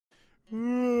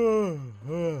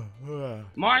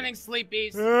Morning,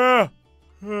 sleepies.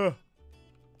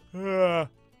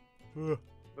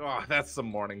 Oh, that's some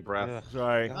morning breath.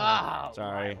 Sorry. Oh,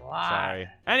 Sorry. my Sorry.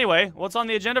 Anyway, what's on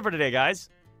the agenda for today, guys?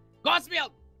 God's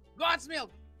milk! God's milk!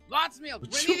 God's milk!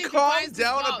 Would We're you needing to calm find some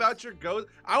down goats. about your goat?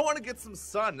 I want to get some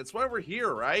sun. That's why we're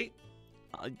here, right?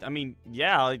 I mean,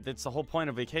 yeah, like, that's the whole point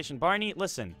of vacation. Barney,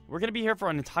 listen, we're gonna be here for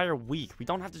an entire week. We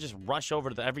don't have to just rush over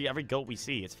to every goat we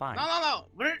see. It's fine. No.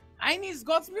 I need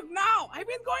God's milk now. I've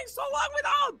been going so long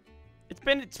without.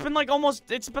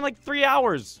 It's been like 3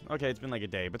 hours. Okay, it's been like a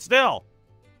day, but still.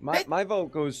 My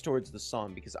vote goes towards the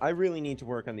sun because I really need to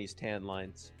work on these tan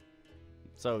lines.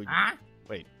 So, Huh?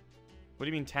 wait, what do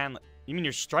you mean tan? You mean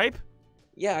your stripe?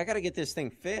 Yeah, I gotta get this thing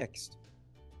fixed.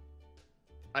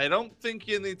 I don't think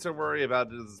you need to worry about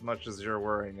it as much as you're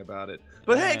worrying about it.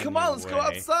 But hey, come on, let's go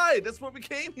Anyway. outside. That's what we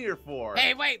came here for.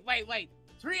 Hey, wait.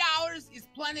 3 hours is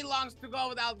plenty long to go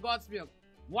without God's milk.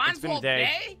 It's been a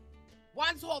day.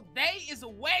 One whole day is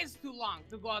way too long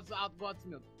to go without God's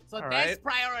milk. So All that's right.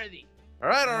 priority. All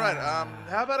right.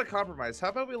 How about a compromise? How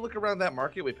about we look around that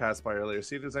market we passed by earlier,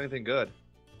 see if there's anything good?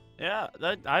 Yeah,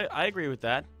 I agree with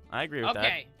that. I agree with that.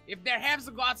 Okay, if there has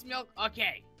the God's milk,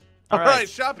 okay. All All right,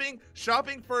 shopping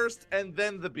first, and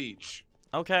then the beach.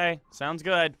 Okay, sounds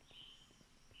good.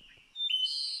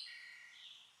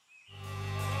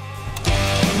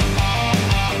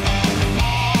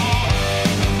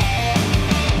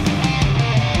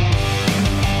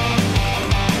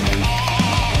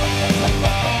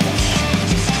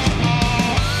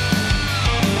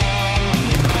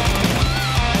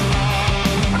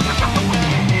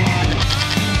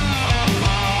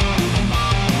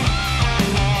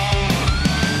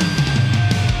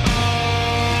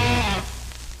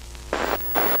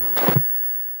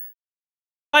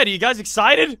 Alright, are you guys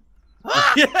excited?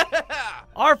 Yeah.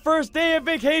 Our first day of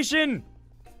vacation!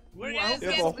 We're Wow, gonna yeah,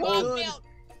 get but God's hold on. milk.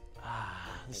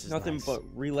 This is Nothing nice. but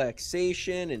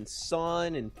relaxation and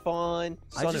sun and fun.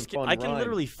 Sun and fun I can rhyme.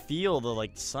 literally feel the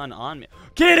sun on me.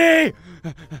 Kitty!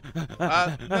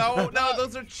 No,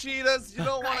 those are cheetahs. You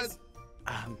don't want Guys,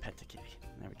 to. Pet the kitty.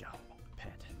 There we go.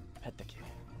 Pet the kitty.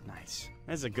 Nice.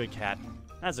 That's a good cat.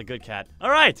 That's a good cat. All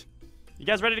right. You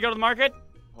guys ready to go to the market?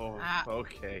 Oh, Ah.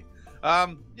 okay.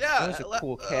 Yeah. That was a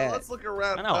cool cat. Let's look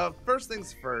around. I know. First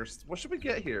things first. What should we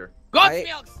get here? God's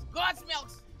milks! God's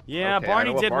milks! Yeah, Okay, I Barney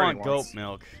know what did Barney want goat wants.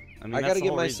 milk. I mean, I that's gotta the get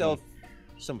whole reason. myself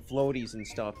some floaties and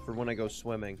stuff for when I go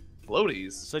swimming.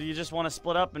 Floaties. So do you just want to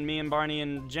split up, and me and Barney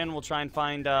and Jen will try and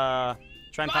find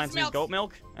some milk. goat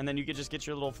milk, and then you could just get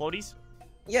your little floaties?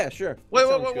 Yeah, sure. That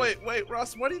sounds good. Wait,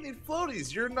 Ross. Why do you need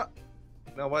floaties? You're not.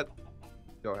 You know what?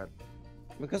 Go ahead.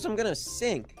 Because I'm gonna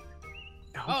sink.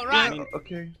 Oh, I right. mean,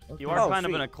 Okay. you are Oh, kind of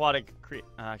sweet. an aquatic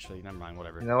actually, never mind.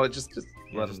 Whatever. You know what? Just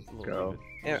Yeah, let just him a little go. bit.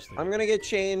 Yeah, Just leave I'm it. gonna get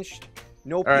changed.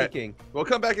 No right. peeking. We'll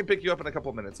come back and pick you up in a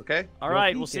couple minutes. Okay? All No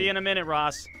right, we'll see peeking. you in a minute,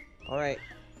 Ross. All right.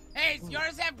 Hey, does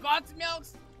yours have God's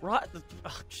milks?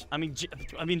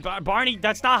 Barney,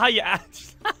 that's not how you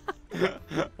ask.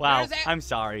 Wow, Where's that? I'm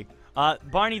sorry.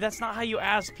 Barney, that's not how you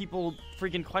ask people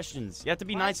freaking questions. You have to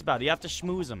be What? nice about it. You have to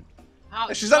schmooze them.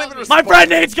 How, She's not tell even me. My friend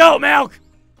needs goat milk!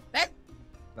 That,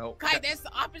 No. Kai, that's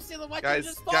the opposite of what you Guys,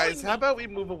 just told me. how about we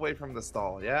move away from the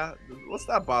stall? Yeah. Let's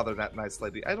not bother that nice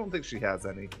lady. I don't think she has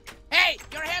any. Hey,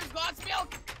 your ham's God's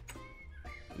milk?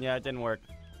 Yeah, it didn't work.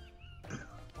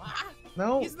 What?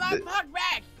 No. He's not talked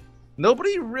back.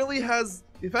 Nobody really has.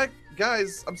 In fact,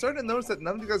 guys, I'm starting to notice that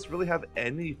none of you guys really have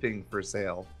anything for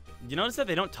sale. You notice that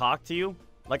they don't talk to you?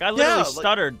 Like, I literally like-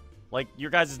 stuttered, like, your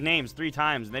guys' names 3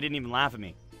 times, and they didn't even laugh at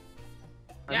me.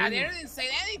 Yeah, I they mean, didn't say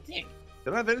anything.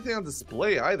 they don't have anything on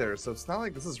display either, so it's not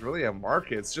like this is really a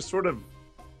market. It's just sort of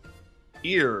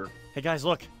here. Hey, guys,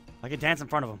 look. I can dance in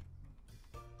front of them.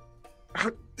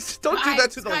 Don't do Guys,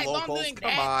 that to the guys, don't locals. do Come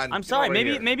that. on. I'm get sorry, over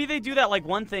maybe here. they do that like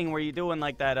one thing where you do in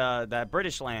like that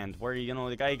British land where you know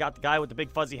you got the guy with the big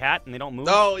fuzzy hat and they don't move.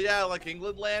 Oh yeah, like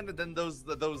England land, and then those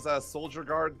soldier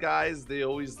guard guys. They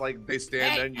always they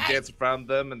stand there and you Hey. dance around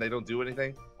them, and they don't do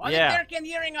anything. What Yeah. if they're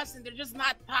hearing us and they're just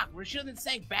not talk? We shouldn't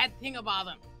say bad thing about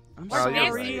them. I'm We're Oh, sorry.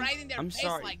 you're dancing right. right in their I'm face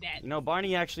sorry. like that. You know,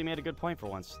 Barney actually made a good point for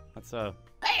once. That's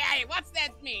Hey, what's that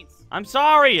means? I'm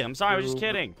sorry. I was just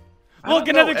kidding. I don't Look,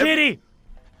 another know, kitty.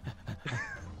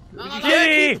 No, You no, no. can't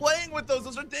Kitty! keep playing with those.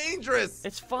 Those are dangerous.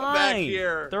 It's Come back fine.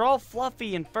 here. They're all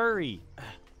fluffy and furry.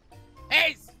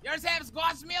 Hey, yours has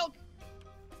God's milk?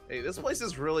 Hey, this place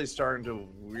is really starting to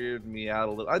weird me out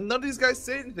a little. None of these guys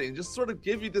say anything. Just sort of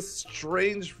give you this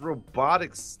strange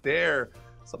robotic stare.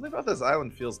 Something about this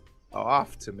island feels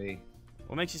off to me.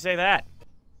 What makes you say that?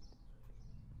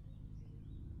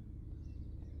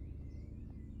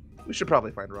 We should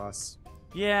probably find Ross.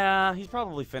 Yeah, he's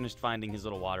probably finished finding his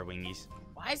little water wingies.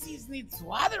 Why does he need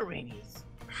water wingies?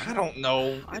 I don't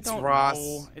know. I It's don't Ross.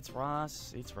 know. It's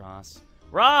Ross. It's Ross.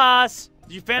 Ross!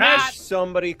 Did you finish? Ross!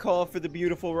 Somebody call for the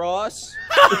beautiful Ross.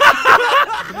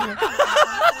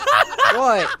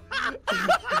 What?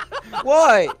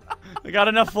 What? We got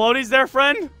enough floaties there,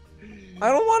 friend? I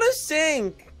don't want to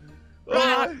sink. We're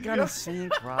not gonna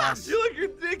sink, Ross. You look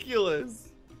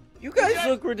ridiculous. You guys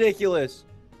look ridiculous.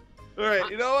 All right,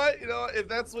 you know what? If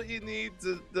that's what you need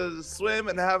to swim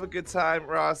and have a good time,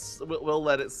 Ross, we'll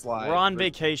let it slide. We're on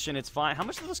vacation. It's fine. How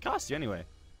much does this cost you anyway?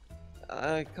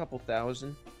 A couple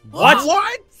thousand. What?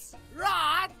 What?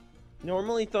 Rod!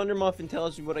 Normally, Thunder Muffin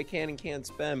tells me what I can and can't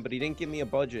spend, but he didn't give me a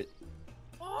budget.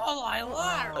 Oh, I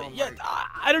love. Yeah,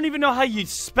 I don't even know how you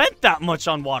spent that much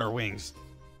on water wings.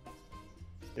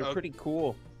 They're Okay. pretty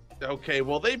cool. Okay,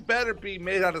 well, they better be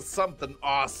made out of something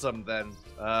awesome then.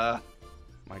 My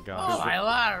Oh, God. I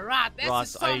love Rod. That's Ross,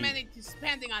 so I- many to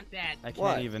spending on that. I can't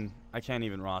What?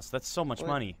 even, Ross. That's so much What?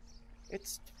 money.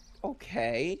 It's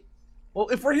okay. Well,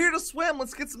 if we're here to swim,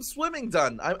 let's get some swimming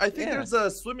done. I think Yeah. there's a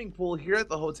swimming pool here at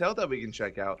the hotel that we can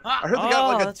check out. Ah. I heard they got Oh,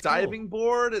 like a that's cool. diving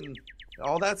board and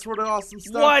all that sort of awesome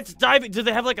stuff. What? Diving? Do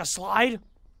they have like a slide?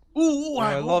 Ooh,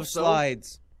 I hope love so.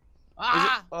 slides.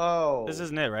 Ah, Oh. This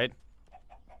isn't it, right?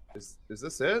 Is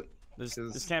this it?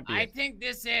 This can't be I it. think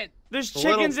this it. There's a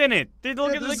little- chickens in it. They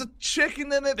look Yeah, at there's like, a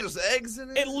chicken in it. There's eggs in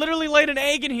it. it literally laid an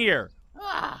egg in here.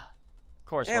 Ah, Of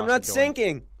course. Hey, I'm Ross not would go in.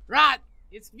 sinking, Rod,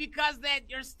 it's because that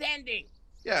you're standing.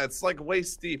 Yeah, it's like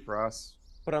waist deep, Ross.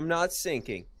 but I'm not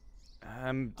sinking.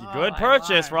 Oh, Good I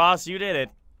purchase, lied. Ross. You did it.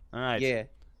 All right. Yeah.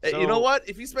 Hey, you know So- what?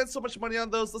 If you spend so much money on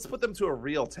those, let's put them to a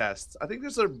real test. I think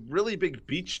there's a really big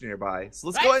beach nearby, so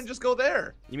let's go ahead and just go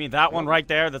there. You mean that one right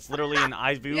there? That's literally in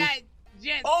eye view. Yeah,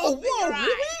 Jen. Oh, open whoa, your eye.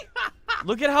 really?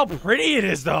 Look at how pretty it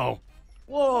is, though.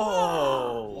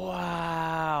 Whoa!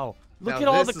 Wow. Look Now at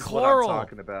all this the is coral. What I'm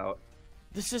talking about.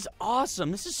 This is awesome.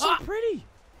 This is so Ah. pretty.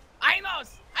 I know.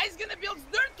 I was gonna build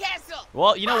dirt castle.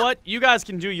 Well, you know what? You guys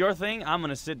can do your thing. I'm going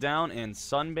to sit down and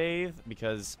sunbathe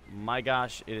because, my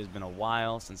gosh, it has been a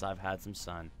while since I've had some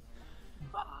sun.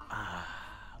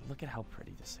 Look at how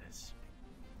pretty this is.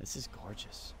 This is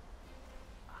gorgeous.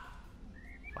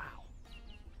 Wow.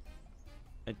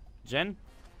 Jen,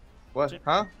 What?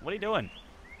 Huh? what are you doing?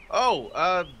 Oh,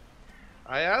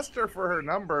 I asked her for her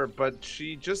number, but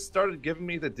she just started giving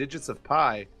me the digits of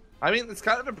pi. I mean, it's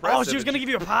kind of impressive. Oh, she was going to give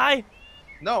you a pie?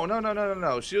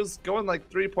 No. She was going like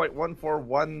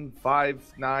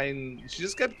 3.14159. She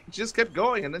just kept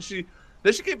going, and then she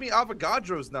gave me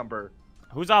Avogadro's number.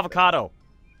 Who's avocado?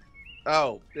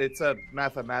 Oh, it's a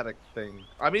mathematic thing.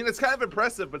 I mean, it's kind of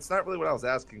impressive, but it's not really what I was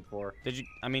asking for.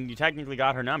 You technically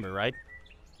got her number, right?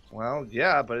 Well,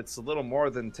 yeah, but it's a little more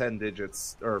than 10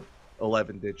 digits, or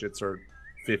 11 digits, or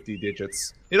 50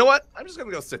 digits. You know what? I'm just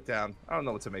gonna go sit down. I don't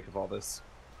know what to make of all this.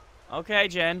 Okay,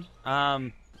 Jen.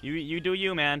 You do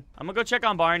you, man. I'm gonna go check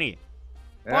on Barney.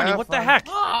 Barney, Yeah, what the fine. heck?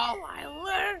 Oh, I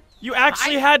learned. You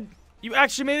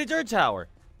actually made a dirt tower.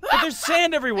 But there's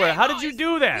sand everywhere. How did you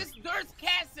do that? This dirt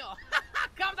castle.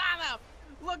 Come down up.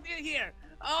 Look in here.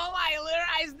 Oh, I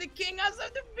learned is the king of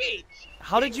the beach.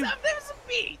 How did you? There's a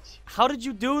beach. How did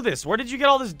you do this? Where did you get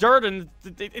all this dirt and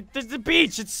there's the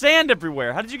beach? It's sand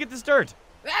everywhere. How did you get this dirt?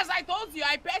 As I told you,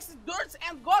 I passed dirt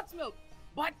and goat's milk.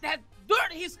 But that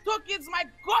dirt he took is my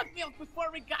goat milk before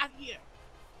we got here.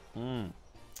 You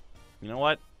know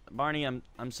what, Barney? I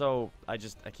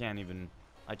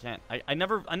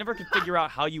never could figure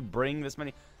out how you bring this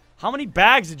many. How many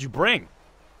bags did you bring?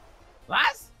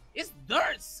 What? It's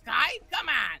dirt, Sky. Come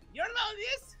on. You know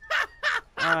this?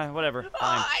 Whatever. Fine.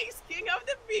 Oh, he's king of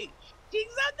the beach.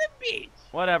 Kings of the beach.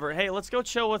 Whatever. Hey, let's go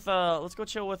chill with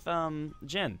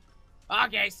Jen.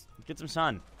 Okay, Get some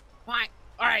sun. fine.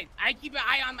 All right, I keep an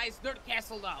eye on my dirt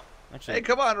castle though. Actually, Hey,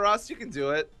 come on, Ross. You can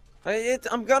do it.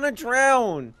 I'm gonna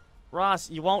drown. Ross,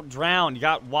 you won't drown. You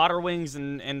got water wings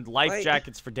and life Wait.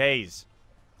 jackets for days.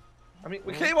 I mean,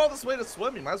 we came all this way to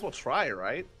swim. You might as well try,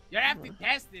 right? You have to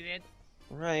test it.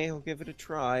 All right, I'll give it a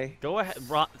try. Go ahead,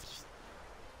 Ross.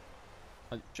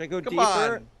 Should I go Come deeper?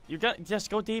 on. You got just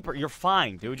go deeper. You're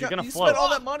fine, dude. You're gonna you float. spent all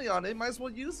that money on it. Might as well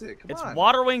use it. Come It's on.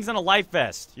 water wings and a life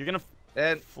vest. You're gonna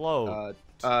And float.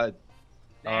 That's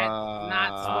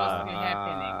not supposed to be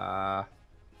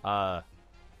happening.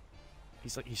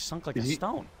 He's sunk like a He-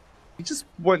 stone. He just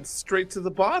went straight to the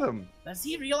bottom. Does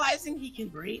he realizing he can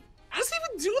breathe? How does he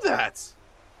even do that?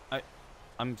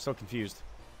 I'm so confused.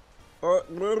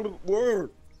 Word.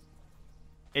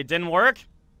 It didn't work.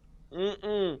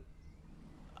 Mm-mm.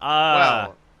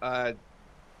 Well,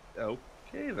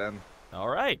 okay then. All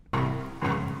right.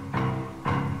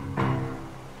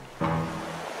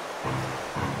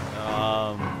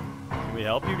 we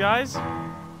help you guys?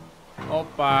 Oh,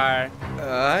 bye.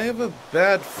 I have a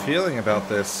bad feeling about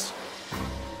this.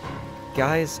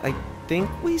 Guys, I think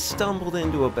we stumbled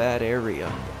into a bad area.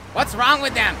 What's wrong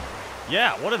with them?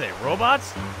 Yeah, what are they,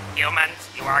 robots? Humans,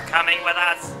 you are coming with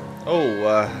us. Oh,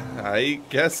 I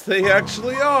guess they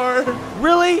actually are.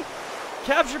 Really?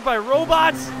 Captured by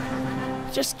robots?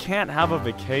 Just can't have a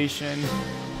vacation.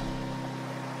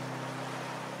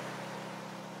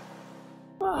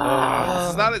 This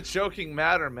is not a joking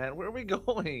matter, man. Where are we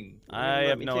going? I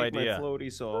have no Let me idea. take my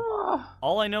floaties off.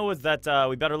 All I know is that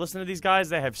we better listen to these guys.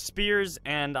 They have spears,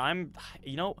 and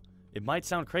you know, it might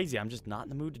sound crazy. I'm just not in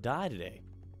the mood to die today.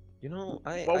 You know,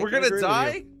 Well, I we're can gonna agree with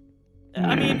die?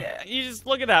 I mean, you just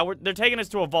look at that. They're taking us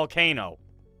to a volcano.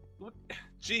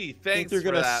 Gee, thanks they're for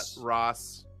gonna that,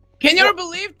 Ross. Can you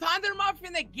believe Thunder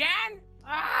Muffin again?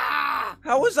 Ah! you.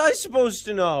 How was I supposed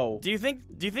to know? Do you think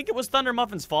it was Thunder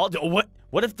Muffin's fault?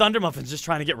 What if Thunder Muffin's just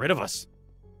trying to get rid of us?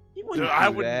 He wouldn't I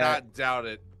do would that. not doubt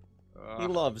it. He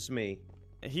loves me.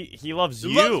 He loves He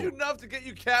you. loves you enough to get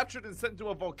you captured and sent to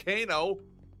a volcano.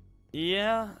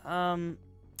 Yeah.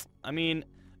 I mean,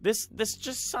 this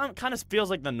just kind of feels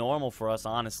like the normal for us,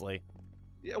 honestly.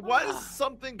 Yeah, why does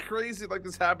something crazy like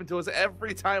this happen to us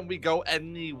every time we go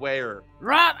anywhere?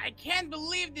 Rod, I can't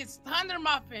believe this Thunder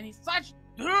Muffin. He's such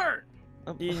dirt.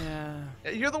 Yeah.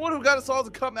 You're the one who got us all to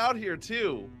come out here,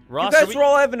 too. Ross, You are guys we... were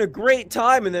all having a great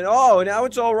time, and then, now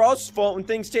it's all Ross's fault when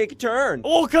things take a turn.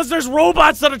 Oh, because there's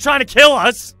robots that are trying to kill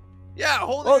us. Yeah,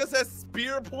 holding Well- us as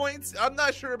spear points? I'm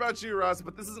not sure about you, Ross,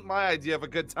 but this isn't my idea of a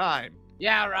good time.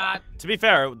 Yeah, Rod. To be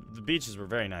fair, the beaches were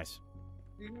very nice.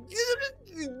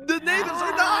 The natives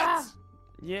are not!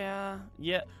 Yeah.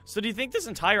 So do you think this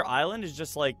entire island is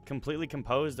just, like, completely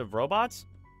composed of robots?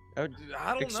 I don't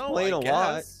know, Explain I a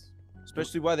lot. guess.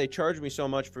 Especially why they charge me so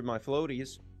much for my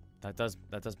floaties. That does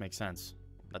make sense.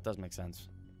 That does make sense.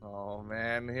 Oh,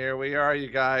 man, here we are, you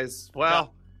guys.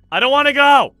 Well, I don't want to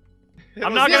go. it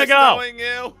I'm was not gonna nice go. knowing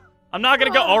you. I'm not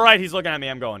gonna go. All right, he's looking at me.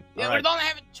 I'm going. Yeah, All we right. don't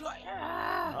have a choice. Ah.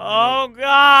 Oh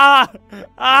God!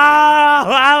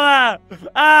 Ah!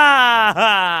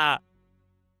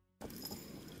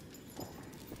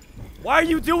 Why are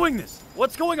you doing this?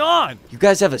 What's going on? You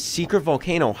guys have a secret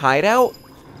volcano hideout?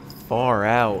 Far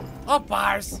out. Oh,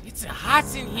 Bars, it's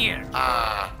hot in here.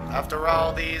 Ah, after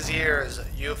all these years,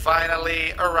 you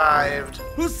finally arrived.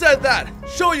 Who said that?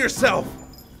 Show yourself.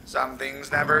 Some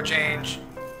things never change.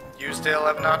 You still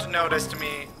have not noticed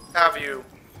me, have you,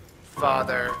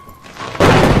 Father?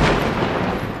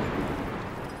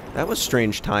 That was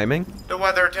strange timing. The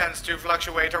weather tends to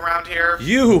fluctuate around here.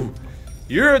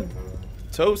 You're a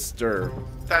toaster.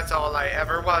 That's all I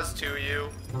ever was to you.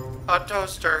 A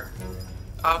toaster.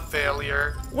 A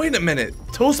failure. Wait a minute.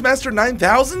 Toastmaster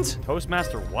 9000?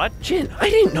 Toastmaster what? Jin, I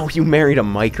didn't know you married a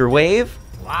microwave.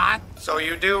 What? So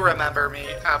you do remember me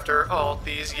after all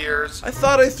these years. I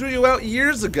thought I threw you out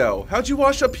years ago. How'd you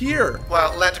wash up here?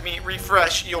 Well, let me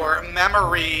refresh your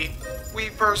memory. We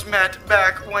first met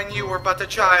back when you were but a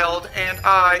child, and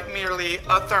I merely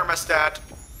a thermostat.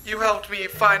 You helped me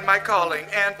find my calling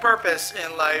and purpose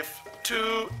in life.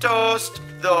 To toast,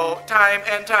 though time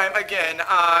and time again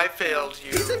I failed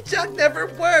you. Piece of junk never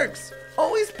works.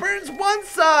 Always burns one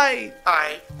side.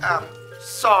 I am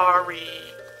sorry.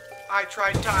 I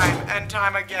tried time and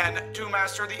time again to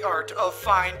master the art of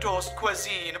fine toast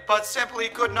cuisine, but simply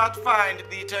could not find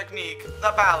the technique,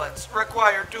 the balance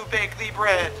required to bake the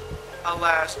bread.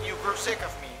 Alas, you grew sick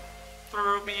of me,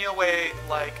 threw me away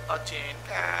like a tin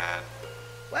can.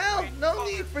 Well, no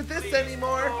need for this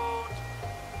anymore.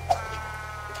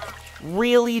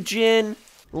 Really, Jin?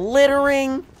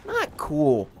 Littering? Not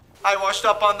cool. I washed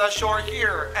up on the shore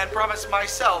here and promised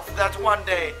myself that one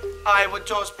day I would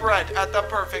toast bread at the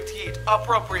perfect heat,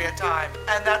 appropriate time,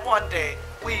 and that one day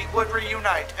we would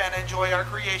reunite and enjoy our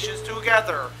creations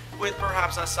together with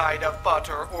perhaps a side of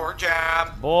butter or jam.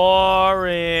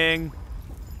 Boring.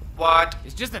 What?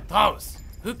 It's just a toast.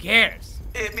 Who cares?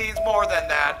 It means more than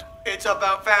that. It's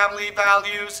about family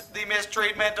values, the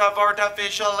mistreatment of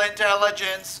artificial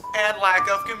intelligence, and lack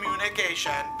of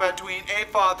communication between a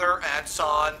father and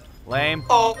son. Lame.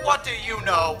 Oh, what do you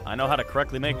know? I know how to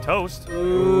correctly make toast.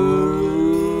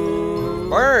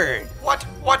 Burn!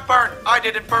 What burn? I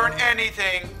didn't burn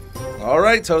anything. All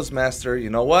right, Toastmaster. You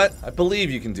know what? I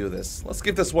believe you can do this. Let's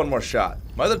give this one more shot.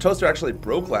 My other toaster actually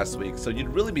broke last week, so you'd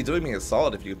really be doing me a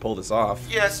solid if you could pull this off.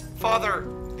 Yes, Father,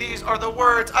 these are the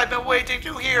words I've been waiting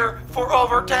to hear for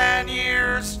over 10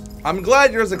 years. I'm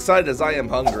glad you're as excited as I am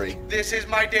hungry. This is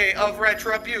my day of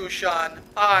retribution.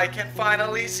 I can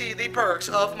finally see the perks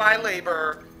of my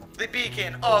labor. The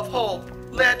beacon of hope.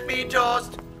 Let me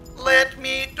toast. Let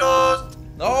me toast.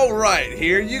 All right,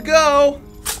 here you go.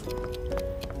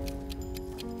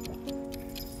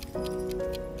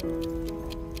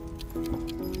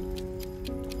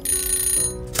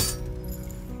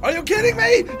 Are you kidding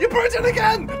me? You burnt it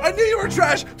again! I knew you were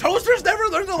trash! Toasters never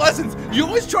learn the lessons! You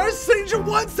always try to change in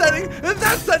one setting, and if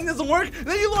that setting doesn't work,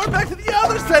 then you lower back to the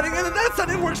other setting, and then that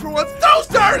setting works for once.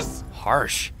 Toasters!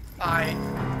 Harsh. I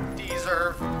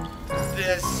deserve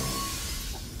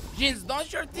this. Jeans,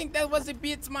 don't you think that was a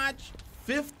bit much?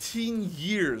 15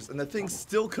 years, and the thing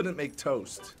still couldn't make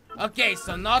toast. Okay,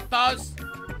 so no toast.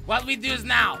 What we do is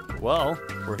now. Well,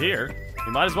 we're here.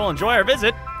 We might as well enjoy our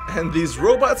visit. And these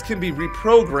robots can be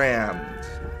reprogrammed.